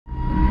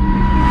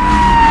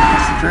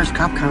first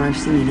cop car I've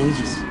seen in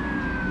ages.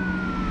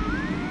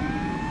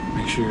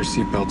 Make sure your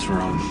seatbelts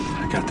are on.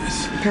 I got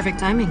this. Perfect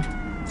timing.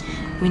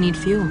 We need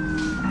fuel.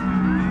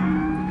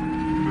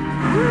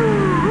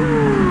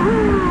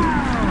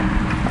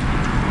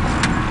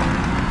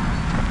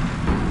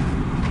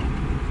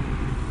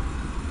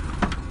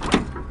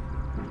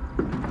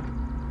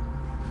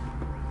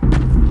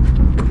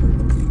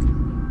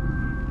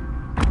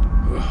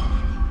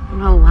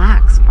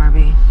 Relax,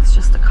 Barbie. It's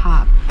just a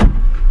cop.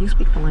 You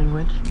speak the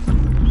language.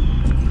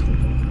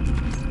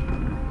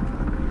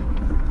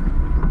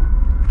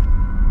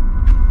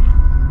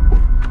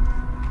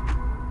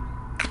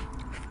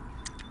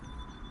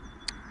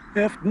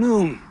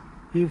 Afternoon.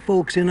 You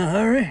folks in a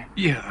hurry?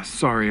 Yeah,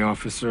 sorry,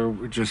 officer.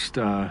 We're just,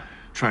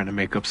 trying to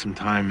make up some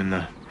time in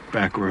the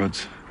back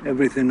roads.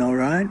 Everything all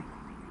right?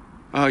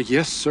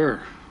 Yes, sir.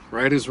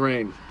 Right as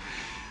rain.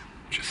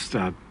 Just,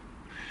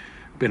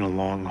 been a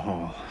long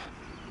haul.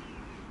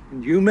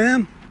 And you,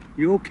 ma'am?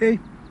 You okay?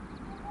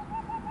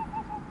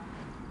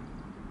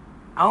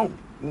 Oh,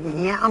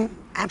 yeah, I'm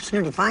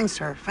absolutely fine,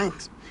 sir.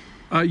 Thanks.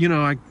 You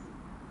know, I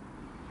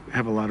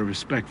have a lot of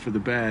respect for the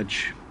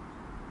badge.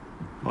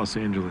 Los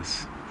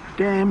Angeles.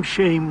 Damn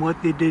shame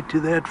what they did to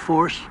that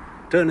force,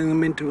 turning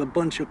them into a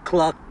bunch of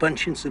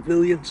clock-punching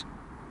civilians.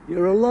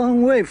 You're a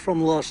long way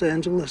from Los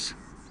Angeles.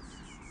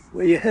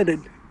 Where you headed?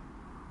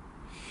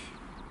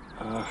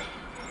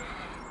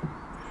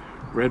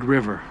 Red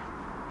River.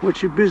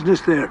 What's your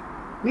business there?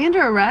 We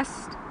under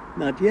arrest?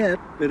 Not yet,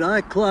 but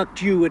I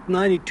clocked you at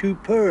 92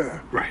 per.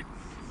 Right.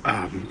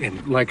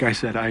 And like I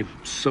said, I'm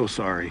so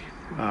sorry.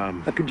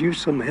 I could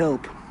use some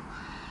help.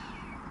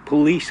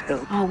 Police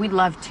help. Oh, we'd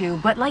love to.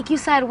 But like you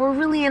said, we're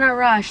really in a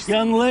rush.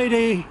 Young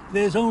lady,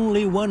 there's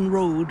only one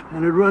road,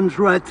 and it runs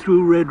right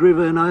through Red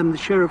River, and I'm the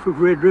sheriff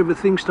of Red River.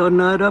 Things starting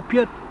to add up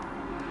yet?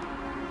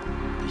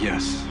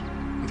 Yes.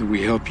 Either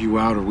we help you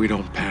out or we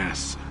don't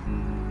pass.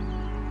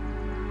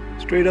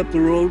 Straight up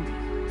the road,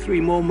 3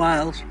 more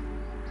miles.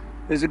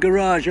 There's a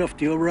garage off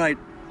to your right.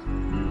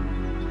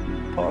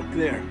 Park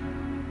there.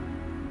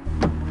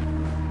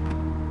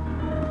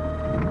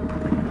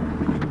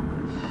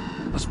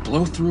 Let's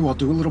blow through. I'll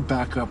do a little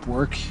backup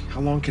work.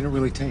 How long can it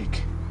really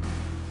take?